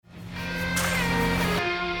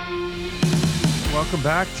Welcome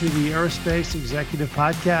back to the Aerospace Executive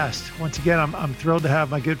Podcast. Once again, I'm thrilled to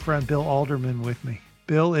have my good friend Bill Alderman with me.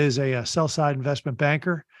 Bill is a sell-side investment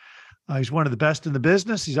banker. He's one of the best in the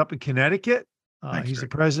business. He's up in Connecticut. He's the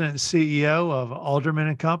president and CEO of Alderman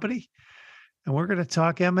and Company. And we're going to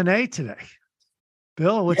talk M&A today.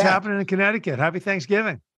 Bill, what's happening in Connecticut? Happy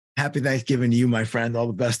Thanksgiving. Happy Thanksgiving to you, my friend. All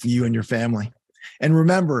the best to you and your family. And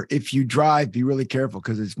remember, if you drive, be really careful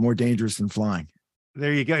because it's more dangerous than flying.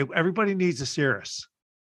 There you go. Everybody needs a Cirrus.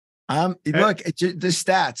 Look, the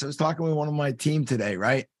stats. I was talking with one of my team today,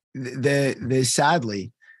 right? The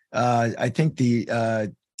sadly, I think the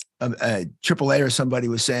AAA or somebody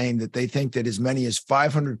was saying that they think that as many as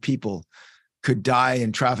 500 people could die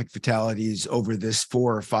in traffic fatalities over this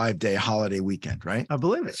 4 or 5 day holiday weekend, right? I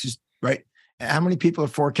believe it. It's just right. How many people are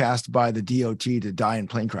forecast by the DOT to die in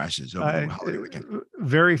plane crashes over the holiday weekend?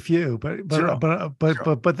 Very few, but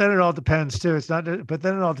then it all depends too. It's not, but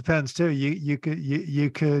then it all depends too. You could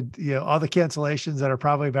all the cancellations that are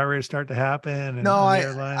probably about ready to start to happen, and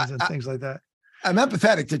airlines and things like that. I'm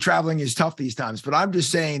empathetic to traveling is tough these times, but I'm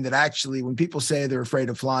just saying that actually when people say they're afraid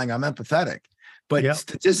of flying, I'm empathetic. But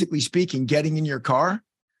statistically speaking, getting in your car,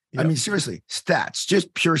 I mean, seriously, stats,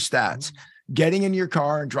 just pure stats. Getting in your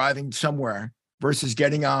car and driving somewhere versus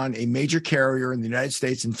getting on a major carrier in the United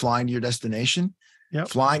States and flying to your destination,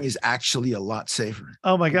 flying is actually a lot safer.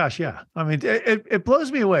 Oh my gosh. Yeah. I mean, it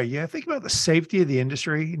blows me away. Yeah. Think about the safety of the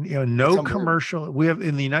industry. No commercial. We have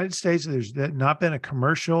in the United States, there's not been a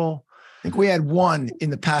commercial. I think we had one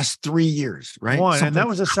in the past 3 years, right? And that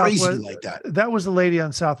was a crazy Southwest, like that. That was the lady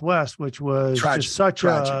on Southwest, which was tragic, just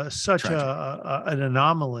such an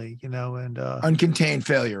anomaly, and uncontained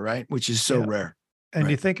failure, right? Which is so rare.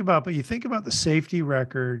 And you think about the safety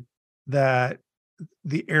record that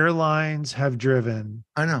the airlines have driven.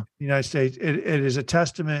 I know. In the United States, it is a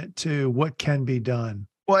testament to what can be done.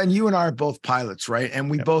 Well, and you and I are both pilots, right?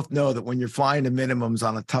 And we both know that when you're flying to minimums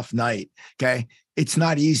on a tough night, okay, it's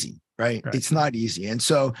not easy. Right. It's not easy. And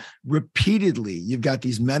so repeatedly, you've got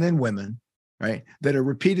these men and women, right, that are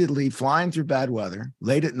repeatedly flying through bad weather,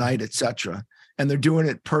 late at night, et cetera. And they're doing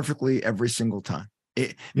it perfectly every single time.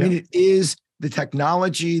 I mean, it is the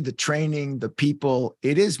technology, the training, the people.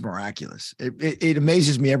 It is miraculous. It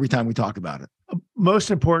amazes me every time we talk about it. Most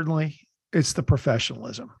importantly, it's the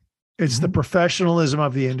professionalism. It's the professionalism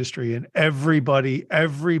of the industry. And everybody,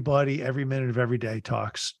 every minute of every day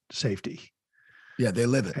talks safety. Yeah, they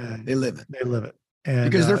live it. They live it.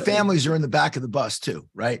 And because their families are in the back of the bus too,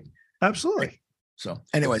 right? Absolutely. Right. So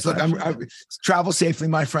anyways, look, I travel safely,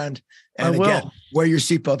 my friend. And I again, will. Wear your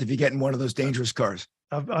seatbelt if you get in one of those dangerous cars.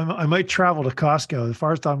 I might travel to Costco. The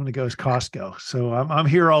farthest I'm going to go is Costco. So I'm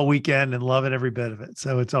here all weekend and loving every bit of it.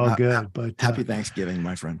 So it's all good. But happy Thanksgiving,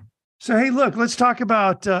 my friend. So, hey, look, let's talk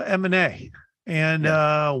about M&A and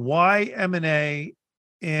why M&A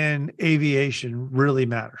in aviation really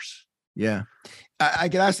matters. Yeah. I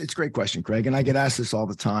get asked, it's a great question, Craig. And I get asked this all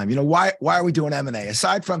the time. Why are we doing M&A?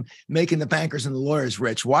 Aside from making the bankers and the lawyers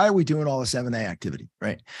rich, why are we doing all this M&A activity?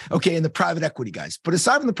 Right. Okay. And the private equity guys, but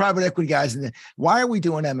aside from the private equity guys, why are we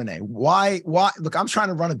doing M&A? Why? Look, I'm trying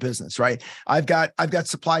to run a business, right? I've got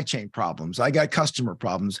supply chain problems. I got customer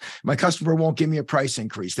problems. My customer won't give me a price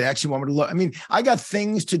increase. They actually want me to look. I mean, I got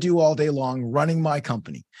things to do all day long running my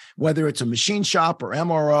company, whether it's a machine shop or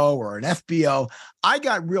MRO or an FBO. I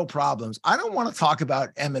got real problems. I don't want to talk about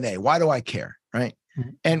M&A. Why do I care? Right.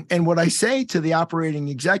 Mm-hmm. And what I say to the operating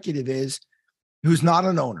executive is who's not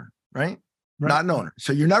an owner, right? Not an owner.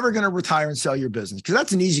 So you're never going to retire and sell your business because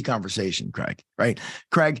that's an easy conversation, Craig, right?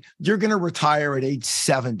 Craig, you're going to retire at age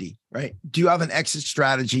 70, right? Do you have an exit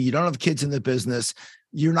strategy? You don't have kids in the business.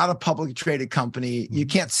 You're not a publicly traded company. You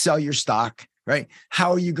can't sell your stock, right?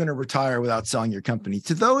 How are you going to retire without selling your company?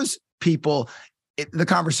 To those people, the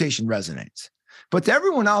conversation resonates. But to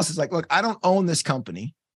everyone else, it's like, look, I don't own this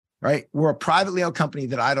company, right? We're a privately held company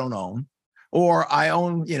that I don't own, or I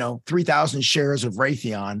own, 3,000 shares of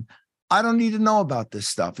Raytheon. I don't need to know about this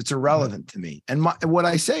stuff. It's irrelevant to me. And what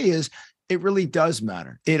I say is it really does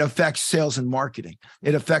matter. It affects sales and marketing.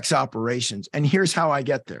 It affects operations. And here's how I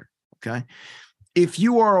get there, okay? If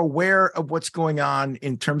you are aware of what's going on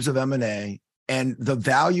in terms of M&A and the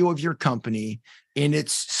value of your company in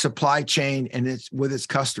its supply chain and with its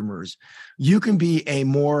customers, you can be a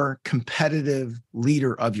more competitive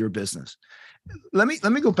leader of your business. Let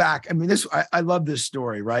me go back. I mean, I love this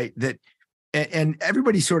story, right? And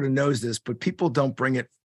everybody sort of knows this, but people don't bring it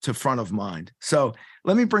to front of mind. So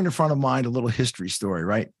let me bring to front of mind a little history story,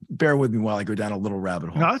 right? Bear with me while I go down a little rabbit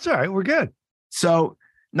hole. No, it's all right. We're good. So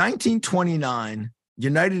 1929,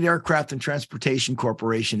 United Aircraft and Transportation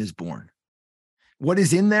Corporation is born. What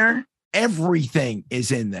is in there? everything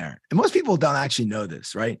is in there. And most people don't actually know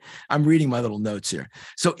this, right? I'm reading my little notes here.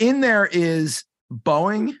 So in there is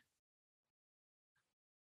Boeing,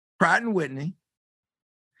 Pratt and Whitney,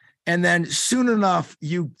 and then soon enough,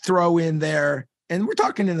 you throw in there, and we're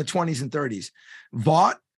talking in the 20s and 30s,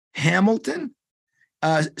 Vought, Hamilton,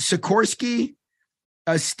 Sikorsky,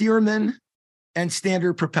 Stearman, and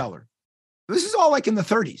Standard Propeller. This is all like in the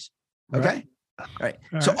 30s. Okay. Right.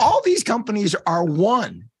 So all these companies are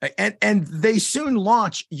one, and they soon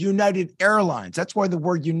launch United Airlines. That's where the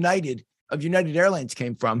word United Airlines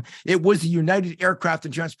came from. It was the United Aircraft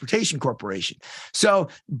and Transportation Corporation. So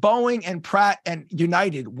Boeing and Pratt and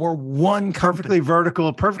United were one company.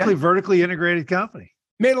 Perfectly vertically integrated company.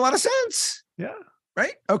 Made a lot of sense. Yeah.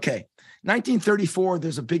 Right. Okay. 1934,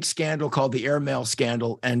 there's a big scandal called the airmail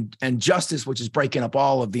scandal, and Justice, which is breaking up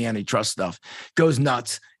all of the antitrust stuff, goes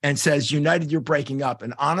nuts and says, United, you're breaking up.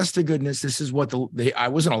 And honest to goodness, this is what I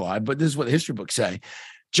wasn't alive, but this is what the history books say.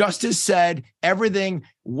 Justice said everything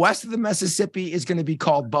west of the Mississippi is going to be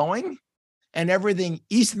called Boeing, and everything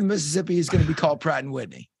east of the Mississippi is going to be called Pratt and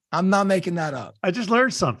Whitney. I'm not making that up. I just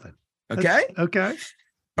learned something. Okay. Okay.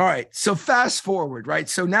 All right. So fast forward, right?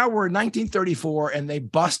 So now we're in 1934 and they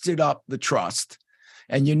busted up the trust,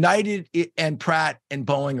 and United and Pratt and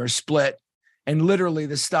Boeing are split. And literally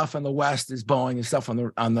the stuff on the West is Boeing and stuff on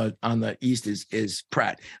the East is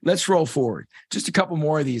Pratt. Let's roll forward. Just a couple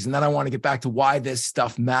more of these. And then I want to get back to why this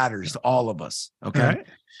stuff matters to all of us. Okay.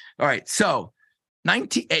 All right. So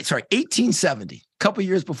 1870, a couple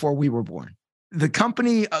years before we were born, the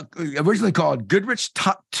company originally called Goodrich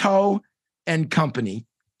Tow and Company,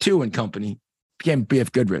 became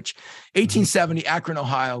BF Goodrich. 1870, Akron,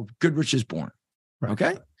 Ohio, Goodrich is born.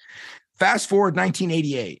 Okay. Fast forward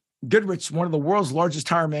 1988, Goodrich, one of the world's largest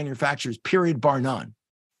tire manufacturers, period, bar none,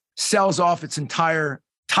 sells off its entire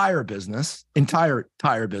tire business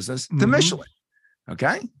to Michelin.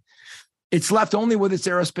 Okay. It's left only with its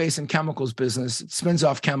aerospace and chemicals business. It spins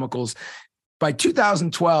off chemicals. By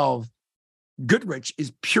 2012, Goodrich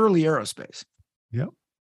is purely aerospace. Yep.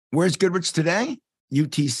 Where's Goodrich today?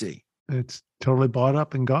 UTC. It's totally bought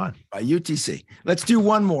up and gone. By UTC. Let's do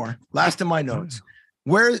one more. Last of my notes.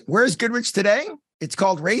 Where's Goodrich today? It's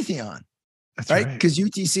called Raytheon. That's right. Because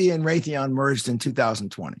UTC and Raytheon merged in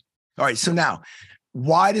 2020. All right. So now,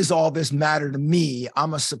 why does all this matter to me?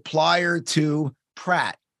 I'm a supplier to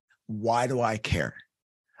Pratt. Why do I care?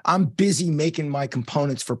 I'm busy making my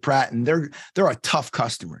components for Pratt, and they're a tough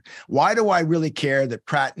customer. Why do I really care that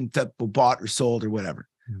Pratt and Whitney bought or sold or whatever?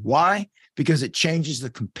 Why? Because it changes the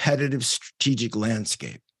competitive strategic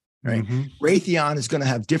landscape, right? Raytheon is going to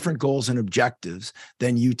have different goals and objectives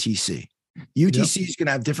than UTC. UTC is going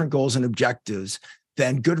to have different goals and objectives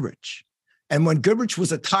than Goodrich. And when Goodrich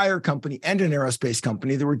was a tire company and an aerospace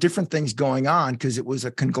company, there were different things going on because it was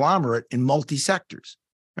a conglomerate in multi-sectors,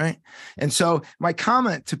 right? And so my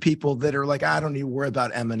comment to people that are like, I don't need to worry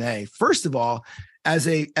about M&A. First of all, as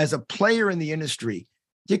a player in the industry,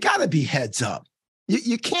 you got to be heads up.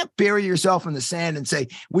 You can't bury yourself in the sand and say,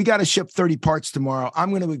 we got to ship 30 parts tomorrow. I'm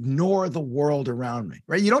going to ignore the world around me,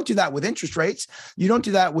 right? You don't do that with interest rates. You don't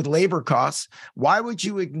do that with labor costs. Why would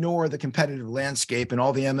you ignore the competitive landscape and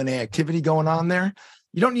all the M&A activity going on there?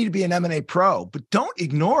 You don't need to be an M&A pro, but don't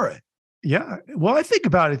ignore it. Yeah. Well, I think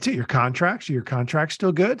about it too. Your contract's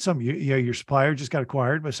still good. Your supplier just got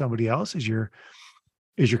acquired by somebody else. Is your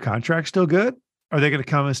contract still good? Are they going to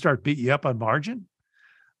come and start beating you up on margin?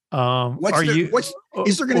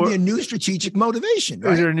 Is there going to be a new strategic motivation?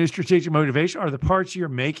 Right? Is there a new strategic motivation? Are the parts you're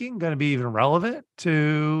making going to be even relevant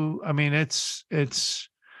to? I mean, it's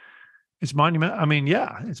monumental. I mean,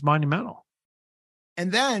 yeah, it's monumental.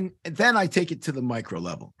 And then I take it to the micro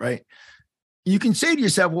level, right? You can say to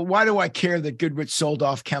yourself, well, why do I care that Goodrich sold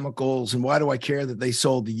off chemicals, and why do I care that they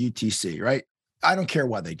sold the UTC? Right? I don't care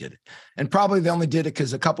why they did it, and probably they only did it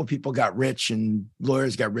because a couple of people got rich and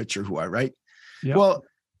lawyers got richer. Right? Yep. Well.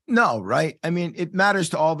 No, right? I mean, it matters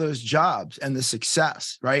to all those jobs and the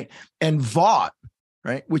success, right? And Vought,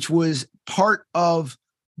 right, which was part of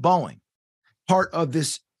Boeing, part of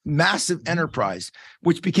this massive enterprise,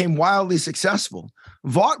 which became wildly successful.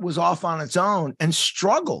 Vought was off on its own and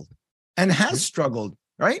struggled and has struggled,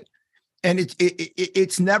 right? And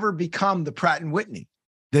it's never become the Pratt and Whitney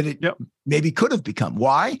that it maybe could have become.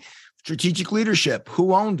 Why? Strategic leadership,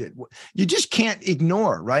 who owned it? You just can't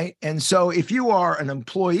ignore, right? And so if you are an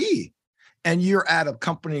employee and you're at a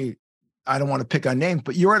company, I don't want to pick on names,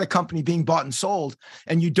 but you're at a company being bought and sold,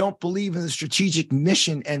 and you don't believe in the strategic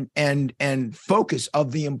mission and focus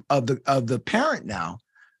of the parent now,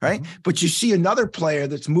 right? But you see another player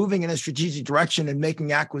that's moving in a strategic direction and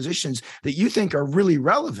making acquisitions that you think are really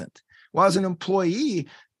relevant. Well, as an employee,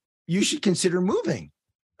 you should consider moving,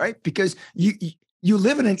 right? Because you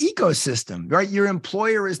live in an ecosystem, right? Your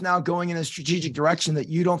employer is now going in a strategic direction that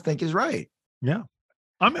you don't think is right. Yeah.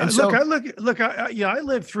 I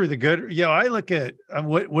lived through the good. I look at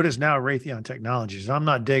what is now Raytheon Technologies. I'm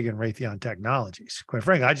not digging Raytheon Technologies. Quite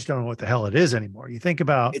frankly, I just don't know what the hell it is anymore. You think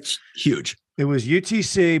about it's huge. It was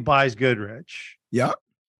UTC buys Goodrich. Yeah.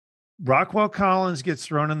 Rockwell Collins gets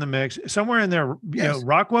thrown in the mix somewhere in there. Yes.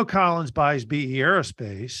 Rockwell Collins buys BE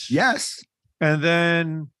Aerospace. Yes. And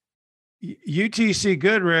then UTC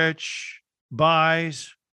Goodrich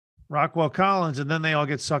buys Rockwell Collins, and then they all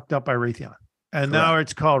get sucked up by Raytheon. And Correct. Now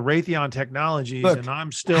it's called Raytheon Technologies. Look, and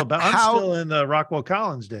I'm still in the Rockwell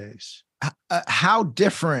Collins days. How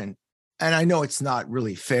different, and I know it's not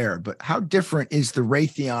really fair, but how different is the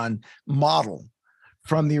Raytheon model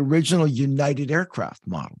from the original United Aircraft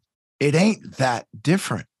model? It ain't that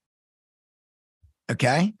different.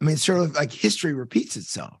 Okay. I mean, it's sort of like history repeats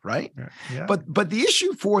itself, right? Yeah. But the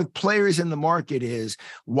issue for players in the market is,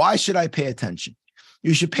 why should I pay attention?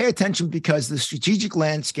 You should pay attention because the strategic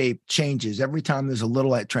landscape changes every time there's a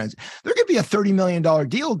little at transit. There could be a $30 million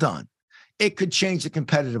deal done. It could change the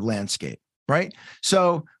competitive landscape, right?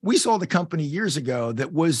 So we sold a company years ago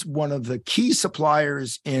that was one of the key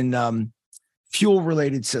suppliers in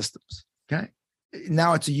fuel-related systems, okay?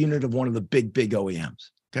 Now it's a unit of one of the big OEMs,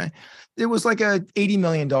 okay? It was like a $80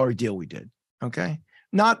 million deal we did, okay?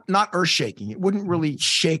 Not earth-shaking. It wouldn't really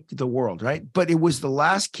shake the world, right? But it was the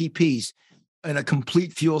last key piece in a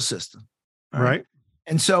complete fuel system. Right.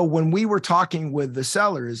 And so when we were talking with the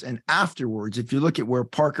sellers and afterwards, if you look at where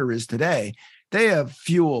Parker is today, they have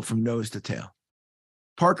fuel from nose to tail.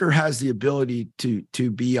 Parker has the ability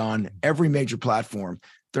to be on every major platform.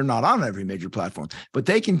 They're not on every major platform, but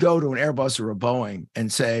they can go to an Airbus or a Boeing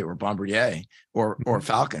and say, or Bombardier or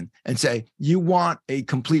Falcon and say, you want a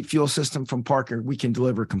complete fuel system from Parker? We can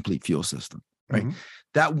deliver a complete fuel system, right? Mm-hmm.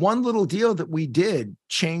 That one little deal that we did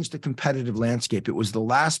changed the competitive landscape. It was the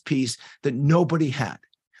last piece that nobody had.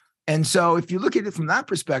 And so if you look at it from that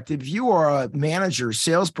perspective, you are a manager,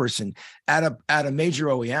 salesperson at a major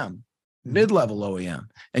OEM, mid-level OEM,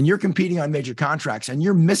 and you're competing on major contracts and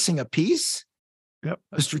you're missing a piece,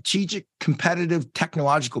 a strategic, competitive,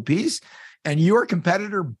 technological piece, and your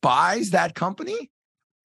competitor buys that company,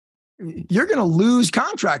 you're going to lose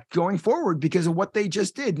contract going forward because of what they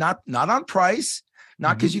just did, not on price,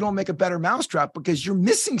 not because you don't make a better mousetrap, because you're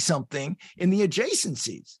missing something in the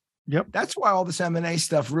adjacencies. Yep. That's why all this M&A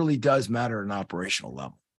stuff really does matter at an operational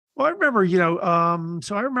level. Well, I remember,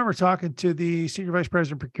 so I remember talking to the senior vice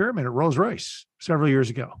president of procurement at Rolls-Royce several years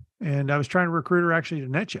ago, and I was trying to recruit her actually to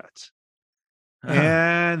NetJets.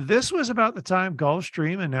 And this was about the time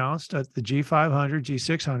Gulfstream announced that the G500,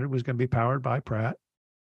 G600 was going to be powered by Pratt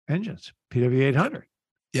engines, PW800.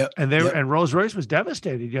 Yeah. And Rolls-Royce was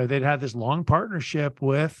devastated. They'd had this long partnership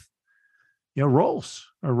with, Rolls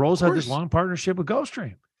had this long partnership with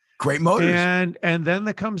Gulfstream. Great motors. And then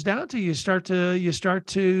that comes down to you start to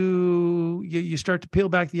peel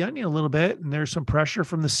back the onion a little bit, and there's some pressure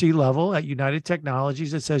from the C-level at United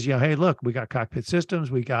Technologies that says, hey, look, we got cockpit systems,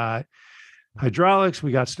 we got hydraulics,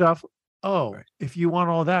 we got stuff. Oh, right. If you want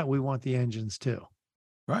all that, we want the engines too.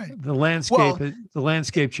 Right. The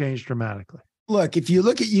landscape changed dramatically. Look, if you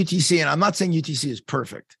look at UTC, and I'm not saying UTC is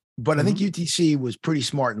perfect, but I think UTC was pretty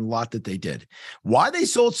smart in a lot that they did. Why they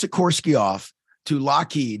sold Sikorsky off to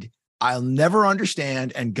Lockheed, I'll never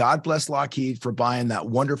understand. And God bless Lockheed for buying that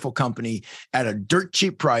wonderful company at a dirt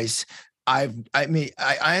cheap price. I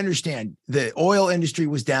understand the oil industry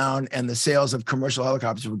was down and the sales of commercial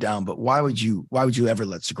helicopters were down, but why would you ever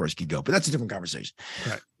let Sikorsky go? But that's a different conversation.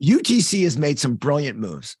 Right. UTC has made some brilliant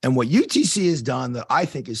moves. And what UTC has done that I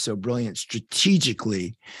think is so brilliant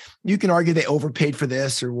strategically, you can argue they overpaid for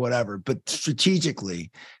this or whatever, but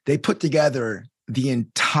strategically, they put together the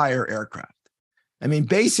entire aircraft. I mean,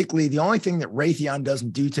 basically, the only thing that Raytheon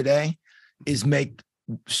doesn't do today is make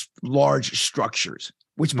large structures,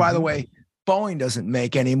 which, by the way, Boeing doesn't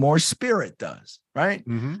make anymore. Spirit does, right?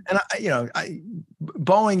 And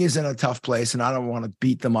Boeing is in a tough place, and I don't want to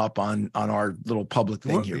beat them up on our little public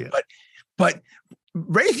thing here. But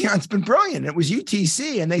Raytheon's been brilliant. It was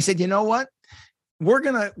UTC, and they said, you know what? We're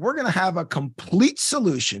gonna have a complete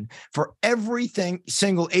solution for everything,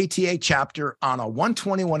 single ATA chapter on a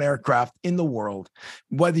 121 aircraft in the world.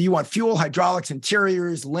 Whether you want fuel, hydraulics,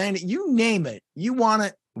 interiors, landing, you name it, you want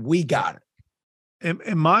it, we got it.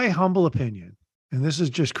 In my humble opinion, and this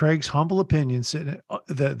is just Craig's humble opinion,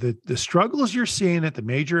 the struggles you're seeing at the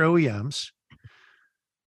major OEMs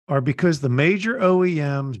are because the major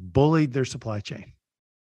OEMs bullied their supply chain.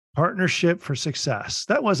 Partnership for success.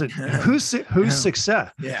 That wasn't whose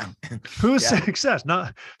success. Yeah. Whose success?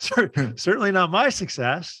 Not certainly not my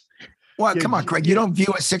success. Well, come on, Craig. You don't view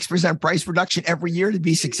a 6% price reduction every year to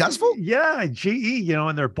be successful? Yeah, GE,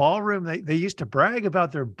 in their ballroom, they used to brag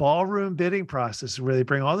about their ballroom bidding process where they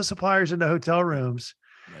bring all the suppliers into hotel rooms,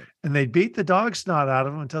 right, and they beat the dog snot out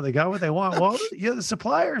of them until they got what they want. Well, the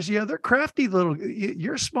suppliers, they're crafty little.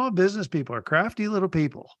 Your small business people are crafty little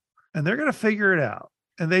people, and they're going to figure it out.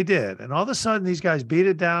 And they did. And all of a sudden, these guys beat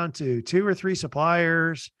it down to 2 or 3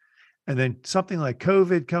 suppliers. And then something like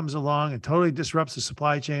COVID comes along and totally disrupts the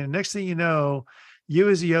supply chain. And next thing you know, you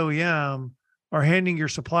as the OEM are handing your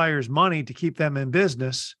suppliers money to keep them in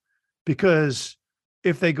business, because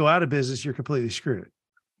if they go out of business, you're completely screwed.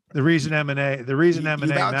 The reason M&A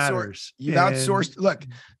matters. You've outsourced. Look,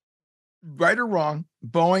 right or wrong,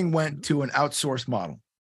 Boeing went to an outsourced model.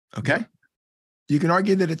 Okay. You can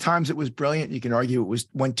argue that at times it was brilliant. You can argue it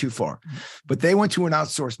went too far, but they went to an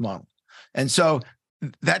outsourced model. And so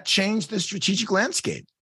that changed the strategic landscape.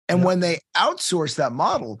 And when they outsourced that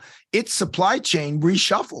model, its supply chain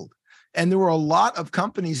reshuffled. And there were a lot of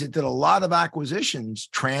companies that did a lot of acquisitions,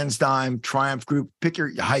 TransDigm, Triumph Group, pick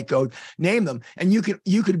your HEICO, name them. And you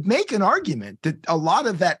could make an argument that a lot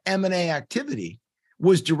of that M&A activity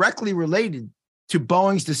was directly related to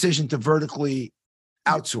Boeing's decision to vertically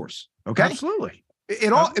outsource. Okay. Absolutely.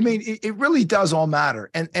 It really does all matter.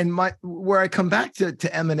 And where I come back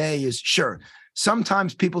to M&A is, sure,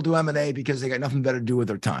 sometimes people do M&A because they got nothing better to do with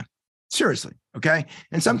their time. Seriously. Okay.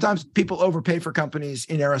 And sometimes people overpay for companies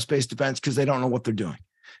in aerospace defense because they don't know what they're doing.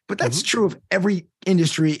 But that's true of every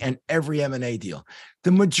industry and every M&A deal.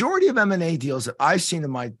 The majority of M&A deals that I've seen in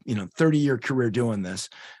my 30-year career doing this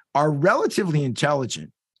are relatively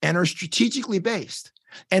intelligent and are strategically based.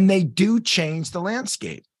 And they do change the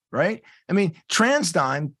landscape. Right? I mean,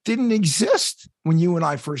 TransDigm didn't exist when you and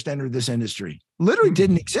I first entered this industry. Literally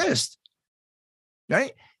didn't exist.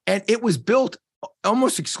 Right? And it was built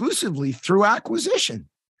almost exclusively through acquisition.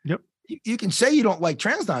 Yep. You can say you don't like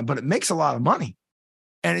TransDigm, but it makes a lot of money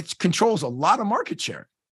and it controls a lot of market share.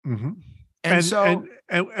 Mm-hmm.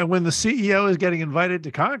 And when the CEO is getting invited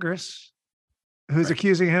to Congress, who's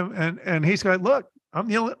accusing him, and he's going, look, I'm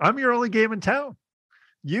your only game in town.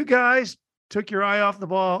 You guys took your eye off the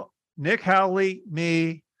ball. Nick Howley,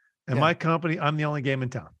 me, and my company, I'm the only game in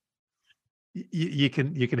town. You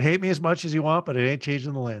can hate me as much as you want, but it ain't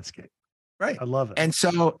changing the landscape. Right. I love it. And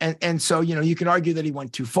so, you can argue that he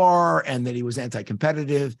went too far and that he was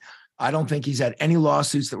anti-competitive. I don't think he's had any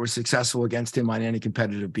lawsuits that were successful against him on any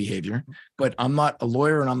competitive behavior, but I'm not a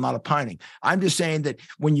lawyer and I'm not opining. I'm just saying that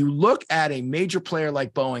when you look at a major player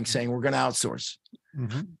like Boeing saying we're going to outsource,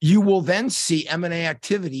 you will then see M&A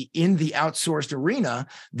activity in the outsourced arena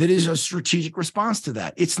that is a strategic response to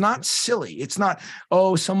that. It's not silly. It's not,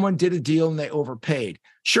 someone did a deal and they overpaid.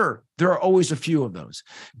 Sure, there are always a few of those.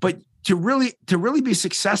 But to really be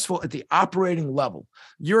successful at the operating level,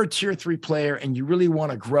 you're a tier 3 player and you really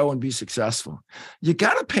want to grow and be successful. You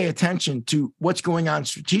got to pay attention to what's going on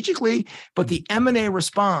strategically, but the M&A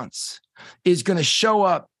response is going to show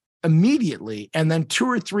up immediately. And then 2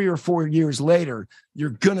 or 3 or 4 years later,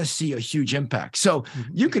 you're going to see a huge impact. So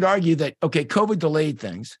you could argue that, okay, COVID delayed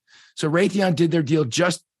things. So Raytheon did their deal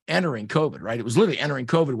just entering COVID, right? It was literally entering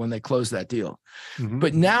COVID when they closed that deal.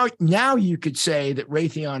 But now you could say that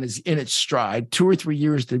Raytheon is in its stride, 2 or 3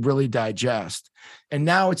 years to really digest. And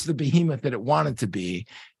now it's the behemoth that it wanted to be.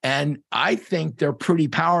 And I think they're pretty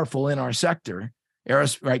powerful in our sector,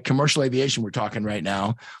 right? Commercial aviation, we're talking right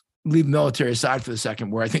now. Leave military aside for the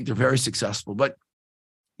second, where I think they're very successful. But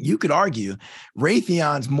you could argue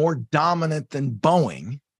Raytheon's more dominant than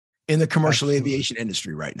Boeing in the commercial aviation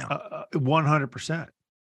industry right now. 100%.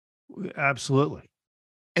 Absolutely.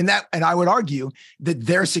 And I would argue that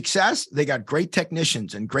their success, they got great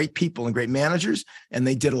technicians and great people and great managers, and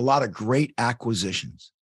they did a lot of great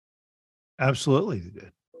acquisitions. Absolutely, they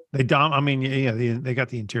did. They got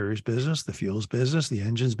the interiors business, the fuels business, the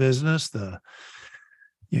engines business,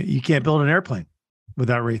 you can't build an airplane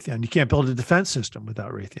without Raytheon. You can't build a defense system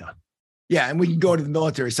without Raytheon. Yeah, and we can go to the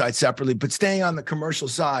military side separately, but staying on the commercial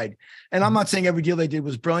side, and I'm not saying every deal they did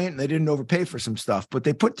was brilliant and they didn't overpay for some stuff, but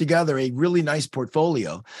they put together a really nice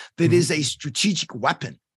portfolio that is a strategic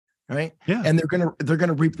weapon, right? Yeah. And they're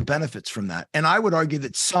gonna reap the benefits from that. And I would argue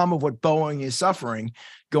that some of what Boeing is suffering,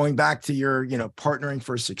 going back to your, partnering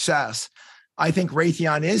for success, I think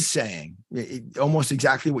Raytheon is saying almost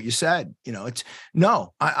exactly what you said. I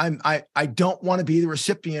don't want to be the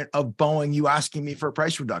recipient of Boeing, you asking me for a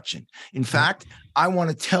price reduction. In fact, I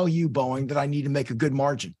want to tell you, Boeing, that I need to make a good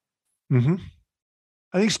margin. I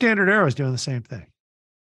think Standard Aero is doing the same thing.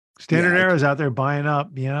 Standard Yeah. Aero's out there buying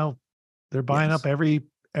up, they're buying up every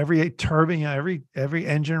turbine, every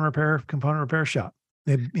engine repair, component repair shop.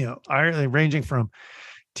 They're ranging from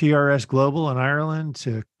TRS Global in Ireland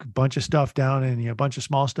to a bunch of stuff down in, a bunch of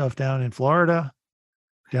small stuff down in Florida,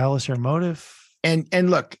 Dallas Aeromotive. And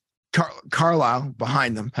look, Carlisle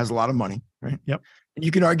behind them has a lot of money, right? Yep. And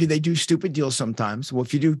you can argue they do stupid deals sometimes. Well,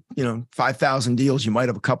 if you do, 5,000 deals, you might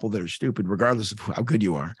have a couple that are stupid, regardless of how good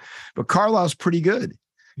you are. But Carlisle's pretty good.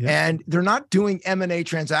 Yep. And they're not doing M&A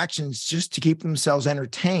transactions just to keep themselves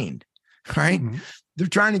entertained, right? Mm-hmm. They're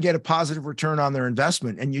trying to get a positive return on their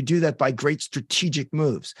investment. And you do that by great strategic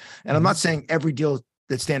moves. And I'm not saying every deal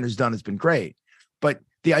that Standard's done has been great, but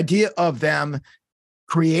the idea of them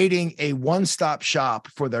creating a one-stop shop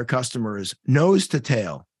for their customers, nose to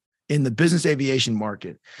tail, in the business aviation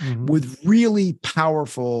market with really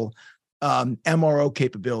powerful MRO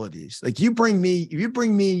capabilities. Like you bring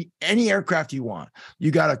me any aircraft you want.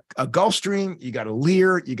 You got a Gulfstream, you got a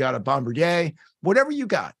Lear, you got a Bombardier, whatever you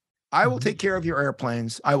got. I will take care of your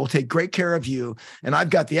airplanes. I will take great care of you. And I've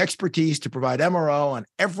got the expertise to provide MRO on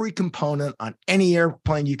every component on any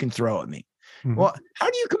airplane you can throw at me. Well, how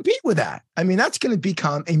do you compete with that? I mean, that's going to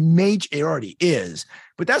become a major, it already is,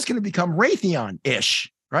 but that's going to become Raytheon-ish.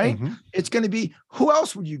 Right? It's going to be, who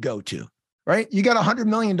else would you go to? Right? You got $100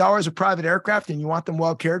 million of private aircraft and you want them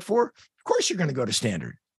well cared for. Of course, you're going to go to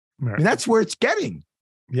Standard. Right. And that's where it's getting.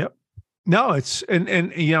 Yep. No, it's and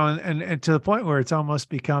to the point where it's almost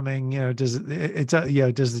becoming, does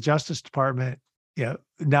the Justice Department,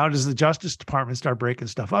 now does the Justice Department start breaking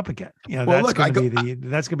stuff up again? That's going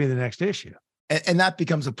to be the next issue. And that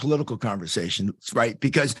becomes a political conversation, right?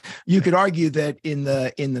 Because you could argue that in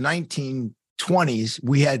the 1920s,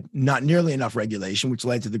 we had not nearly enough regulation, which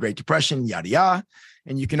led to the Great Depression, yada, yada.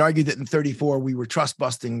 And you can argue that in 34, we were trust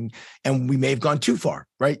busting and we may have gone too far,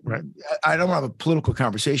 right? Right. I don't have a political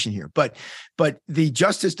conversation here, but the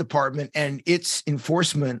Justice Department and its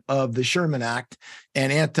enforcement of the Sherman Act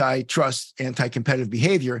and antitrust, anti-competitive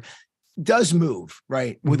behavior does move,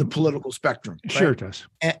 right, with a political spectrum. Right? Sure it does.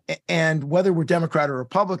 And whether we're Democrat or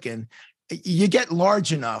Republican, you get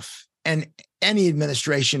large enough and any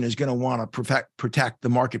administration is going to want to protect the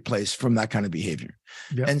marketplace from that kind of behavior.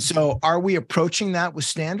 Yep. And so are we approaching that with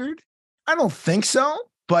Standard? I don't think so.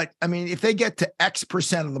 But I mean, if they get to X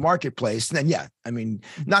percent of the marketplace, then yeah, I mean,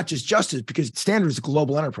 not just Justice, because Standard is a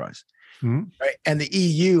global enterprise. Right. And the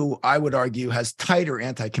EU, I would argue, has tighter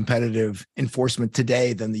anti-competitive enforcement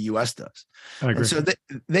today than the US does. I agree. And so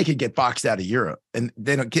they could get boxed out of Europe, and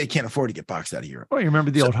they can't afford to get boxed out of Europe. Well, you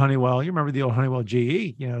remember the old Honeywell. You remember the old Honeywell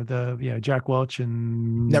GE. Jack Welch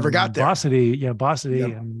and never got there. Bossidy, yep.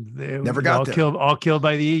 and they never got there. All killed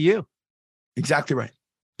by the EU. Exactly right.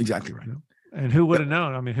 Exactly right. And who would have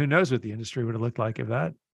known? I mean, who knows what the industry would have looked like if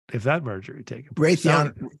that merger had taken place?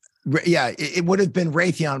 Raytheon. Yeah, it would have been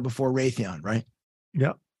Raytheon before Raytheon, right?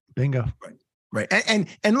 Yeah, bingo. Right.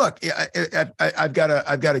 And look, I've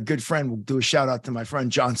got a good friend. We'll do a shout out to my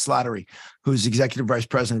friend John Slattery, who's executive vice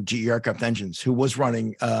president of GE Aircraft Engines, who was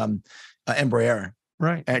running Embraer.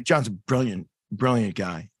 Right. And John's a brilliant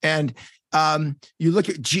guy. And you look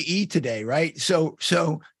at GE today, right? So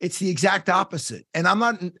it's the exact opposite. And I'm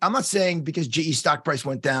not saying because GE stock price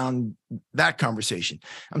went down, that conversation.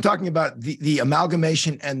 I'm talking about the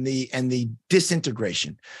amalgamation and the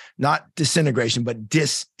disintegration, not disintegration, but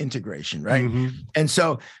disintegration, right? And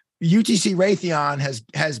so UTC Raytheon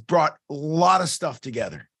has brought a lot of stuff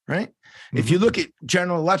together, right? If you look at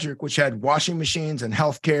General Electric, which had washing machines and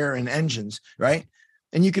healthcare and engines, right?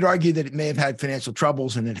 And you could argue that it may have had financial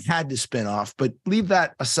troubles and it had to spin off, but leave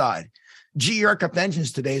that aside. GE Aircraft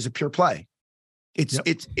Engines today is a pure play.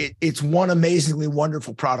 It's one amazingly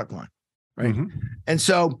wonderful product line, right? And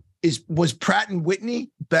so was Pratt and Whitney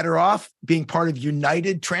better off being part of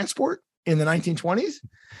United Transport in the 1920s?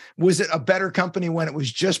 Was it a better company when it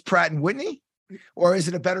was just Pratt and Whitney? Or is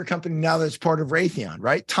it a better company now that it's part of Raytheon,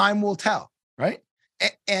 right? Time will tell, right?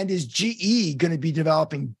 And is GE going to be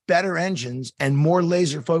developing better engines and more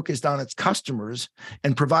laser focused on its customers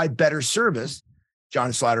and provide better service? John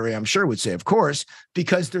Slattery, I'm sure, would say, of course,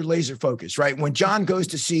 because they're laser focused, right? When John goes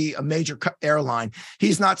to see a major airline,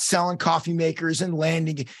 he's not selling coffee makers and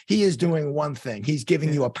landing. He is doing one thing. He's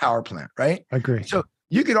giving you a power plant, right? I agree. So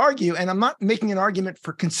you could argue, and I'm not making an argument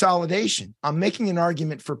for consolidation. I'm making an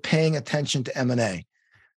argument for paying attention to M&A.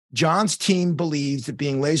 John's team believes that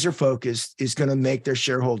being laser focused is going to make their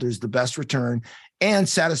shareholders the best return and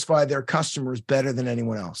satisfy their customers better than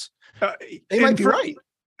anyone else. They might be right.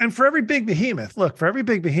 And for every big behemoth, I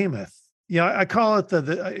call it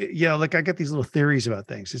like I get these little theories about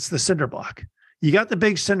things. It's the cinder block. You got the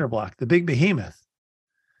big cinder block, the big behemoth.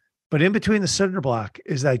 But in between the cinder block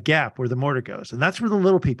is that gap where the mortar goes. And that's where the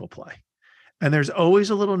little people play. And there's always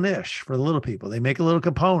a little niche for the little people. They make a little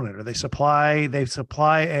component, or they supply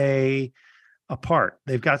a part.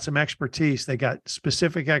 They've got some expertise. They got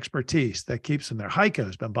specific expertise that keeps them there.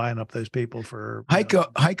 Heiko's been buying up those people for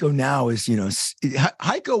Heiko now is,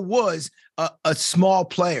 Heiko was a small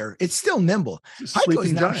player. It's still nimble. Heiko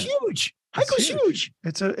is now huge. Heiko's huge.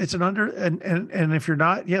 It's an under, and if you're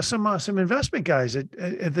not, some investment guys at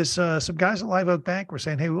this, some guys at Live Oak Bank were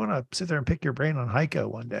saying, hey, we want to sit there and pick your brain on Heiko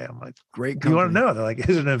one day. I'm like, great. Do you want to know? They're like,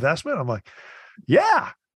 is it an investment? I'm like,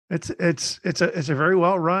 yeah. It's a very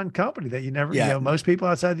well run company that you never, most people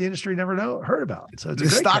outside the industry never heard about. So it's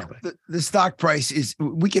the stock price is,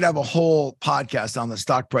 we could have a whole podcast on the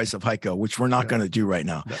stock price of Heiko, which we're not going to do right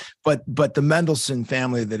now. No. But the Mendelsohn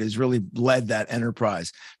family that has really led that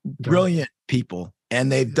enterprise, brilliant people,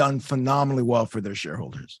 and they've done phenomenally well for their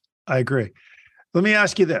shareholders. I agree. Let me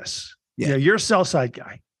ask you this. Yeah. You're a sell side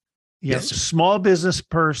guy. Yes, small business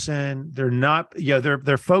person. They're not,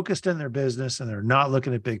 they're focused in their business and they're not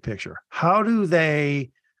looking at big picture. How do they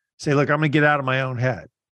say, look, I'm going to get out of my own head?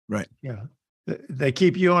 Right. They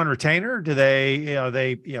keep you on retainer. Do they,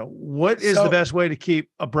 what is the best way to keep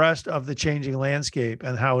abreast of the changing landscape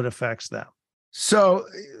and how it affects them? So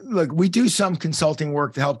look, we do some consulting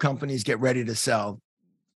work to help companies get ready to sell,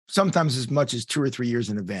 sometimes as much as 2 or 3 years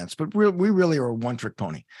in advance, but we really are a one-trick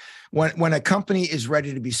pony. When a company is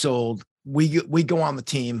ready to be sold, we go on the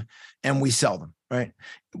team and we sell them, right?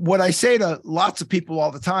 What I say to lots of people all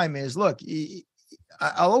the time is, look,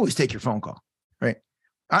 I'll always take your phone call, right?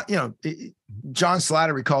 John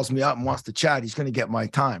Slattery calls me up and wants to chat. He's going to get my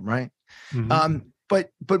time, right? Mm-hmm.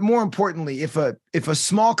 But more importantly, if a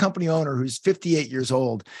small company owner who's 58 years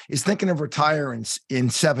old is thinking of retiring in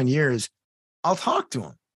 7 years, I'll talk to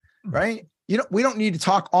him, right? We don't need to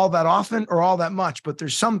talk all that often or all that much, but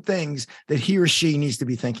there's some things that he or she needs to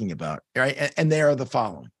be thinking about, right? And they are the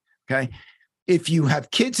following, okay? If you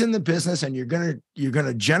have kids in the business and you're gonna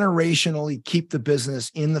generationally keep the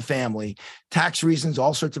business in the family, tax reasons,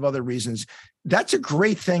 all sorts of other reasons, that's a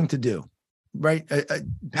great thing to do, right?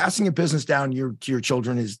 Passing a business down to your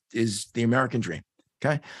children is the American dream,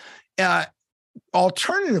 okay?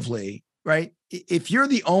 Alternatively, right, if you're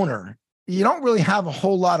the owner, you don't really have a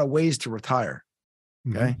whole lot of ways to retire,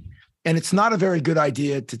 okay? Mm-hmm. And it's not a very good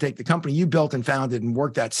idea to take the company you built and founded and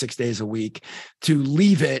work that 6 days a week, to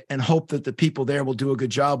leave it and hope that the people there will do a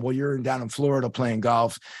good job while you're down in Florida playing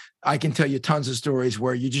golf. I can tell you tons of stories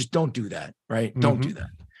where you just don't do that, right? Mm-hmm. Don't do that.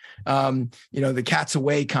 The cat's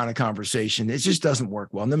away kind of conversation, it just doesn't work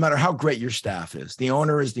well, no matter how great your staff is. The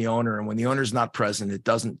owner is the owner, and when the owner's not present, it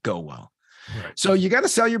doesn't go well. Right. So you got to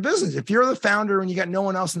sell your business. If you're the founder and you got no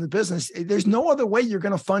one else in the business, there's no other way you're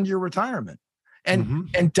going to fund your retirement.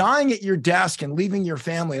 And dying at your desk and leaving your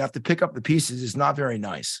family and have to pick up the pieces is not very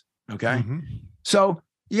nice. Okay. Mm-hmm. So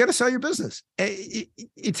you got to sell your business.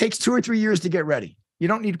 It takes 2 or 3 years to get ready. You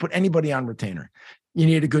don't need to put anybody on retainer. You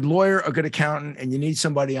need a good lawyer, a good accountant, and you need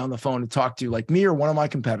somebody on the phone to talk to, like me or one of my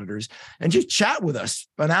competitors, and just chat with us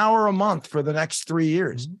an hour a month for the next 3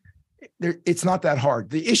 years. Mm-hmm. It's not that hard.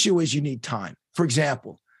 The issue is you need time. For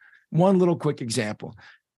example, one little quick example.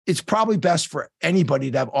 It's probably best for anybody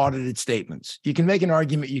to have audited statements. You can make an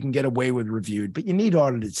argument you can get away with reviewed, but you need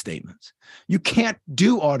audited statements. You can't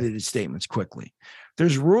do audited statements quickly.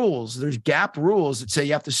 There's rules, there's GAAP rules that say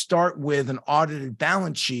you have to start with an audited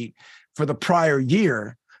balance sheet for the prior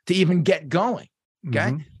year to even get going,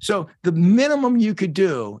 okay? Mm-hmm. So the minimum you could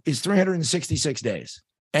do is 366 days,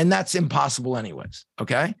 and that's impossible anyways,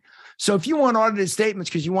 okay? So if you want audited statements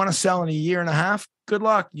because you want to sell in a year and a half, good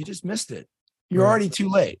luck. You just missed it. You're already too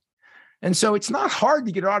late. And so it's not hard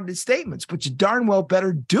to get audited statements, but you darn well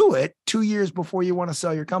better do it 2 years before you want to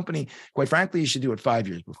sell your company. Quite frankly, you should do it 5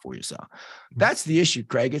 years before you sell. That's the issue,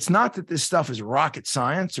 Craig. It's not that this stuff is rocket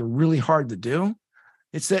science or really hard to do.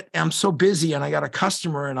 It's that I'm so busy and I got a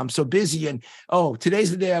customer and I'm so busy and, today's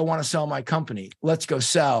the day I want to sell my company. Let's go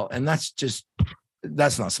sell. And that's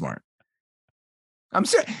not smart. I'm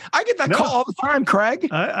serious. I get that call all the time, Craig.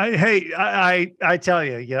 I tell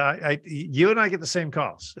you, you and I get the same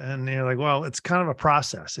calls, and you're like, well, it's kind of a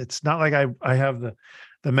process. It's not like I have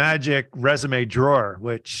the magic resume drawer,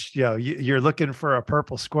 which you're looking for a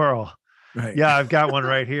purple squirrel. Right. Yeah, I've got one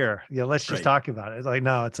right here. Yeah, let's just talk about it. It's like,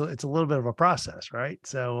 no, it's a little bit of a process, right?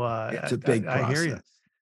 So it's a big process. I hear you.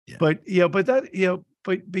 Yeah. But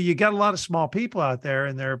you got a lot of small people out there,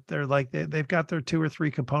 and they're like they've got their 2 or 3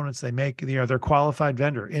 components they make. They're qualified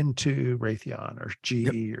vendor into Raytheon or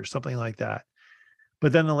GE or something like that.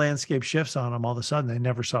 But then the landscape shifts on them all of a sudden. They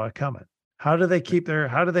never saw it coming. How do they keep their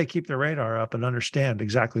radar up and understand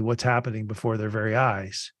exactly what's happening before their very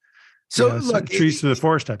eyes? So look, trees to the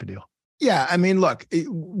forest type of deal. Yeah, I mean, look,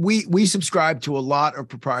 we subscribe to a lot of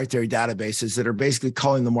proprietary databases that are basically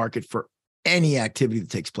calling the market for any activity that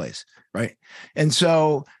takes place, right? And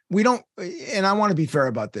so we don't, and I want to be fair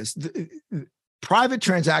about this. Private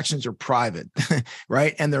transactions are private,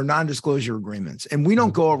 right? And they're non-disclosure agreements. And we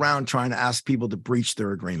don't go around trying to ask people to breach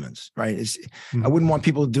their agreements, right? I wouldn't want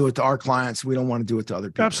people to do it to our clients. We don't want to do it to other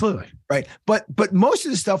people. Absolutely. Right. But most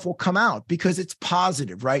of the stuff will come out because it's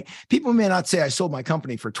positive, right? People may not say I sold my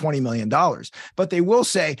company for $20 million, but they will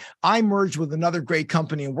say I merged with another great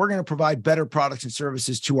company and we're going to provide better products and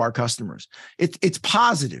services to our customers. It's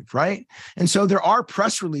positive, right? And so there are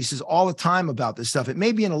press releases all the time about this stuff. It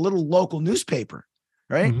may be in a little local newspaper,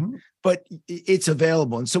 right? But it's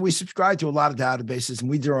available. And so we subscribe to a lot of databases and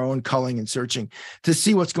we do our own culling and searching to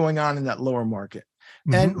see what's going on in that lower market.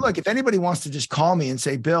 And look, if anybody wants to just call me and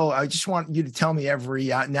say, Bill, I just want you to tell me every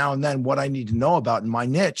now and then what I need to know about in my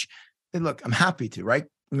niche, then look, I'm happy to, right?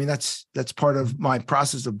 I mean, that's part of my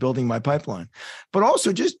process of building my pipeline, but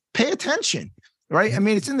also just pay attention, right? I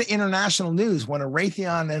mean, it's in the international news when a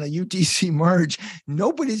Raytheon and a UTC merge,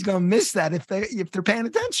 nobody's going to miss that if they're paying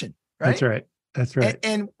attention, right? That's right. That's right.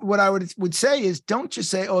 And what I would say is don't just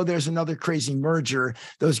say, oh, there's another crazy merger.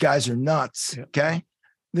 Those guys are nuts. Yep. Okay.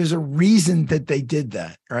 There's a reason that they did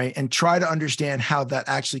that, right? And try to understand how that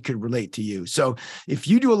actually could relate to you. So if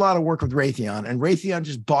you do a lot of work with Raytheon and Raytheon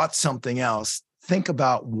just bought something else, think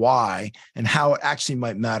about why and how it actually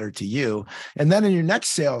might matter to you. And then in your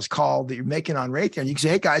next sales call that you're making on Raytheon, you can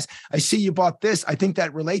say, hey guys, I see you bought this. I think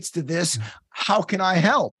that relates to this. How can I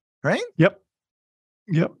help? Right? Yep.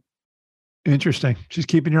 Interesting. Just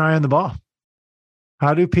keeping your eye on the ball.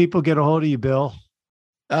 How do people get a hold of you, Bill?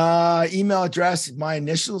 Email address, my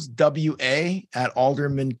initials,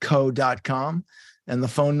 wa@aldermanco.com. And the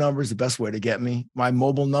phone number is the best way to get me. My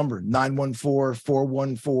mobile number,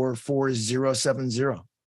 914-414-4070.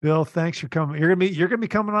 Bill, thanks for coming. You're gonna be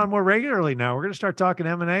coming on more regularly now. We're gonna start talking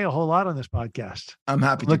M&A a whole lot on this podcast. I'm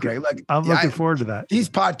happy to, Greg. I'm looking forward to that. These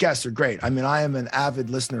podcasts are great. I mean, I am an avid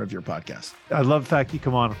listener of your podcast. I love the fact you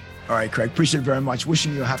come on. All right, Craig. Appreciate it very much.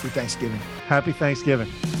 Wishing you a happy Thanksgiving. Happy Thanksgiving.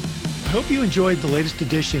 I hope you enjoyed the latest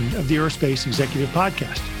edition of the Aerospace Executive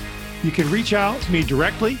Podcast. You can reach out to me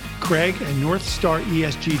directly, Craig at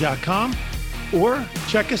NorthstarESG.com, or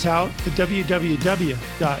check us out at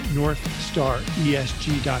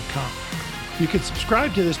www.northstaresg.com. You can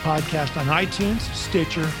subscribe to this podcast on iTunes,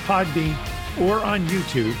 Stitcher, Podbean, or on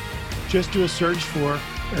YouTube. Just do a search for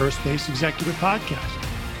Aerospace Executive Podcast.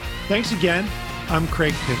 Thanks again. I'm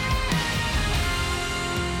Craig Pittman.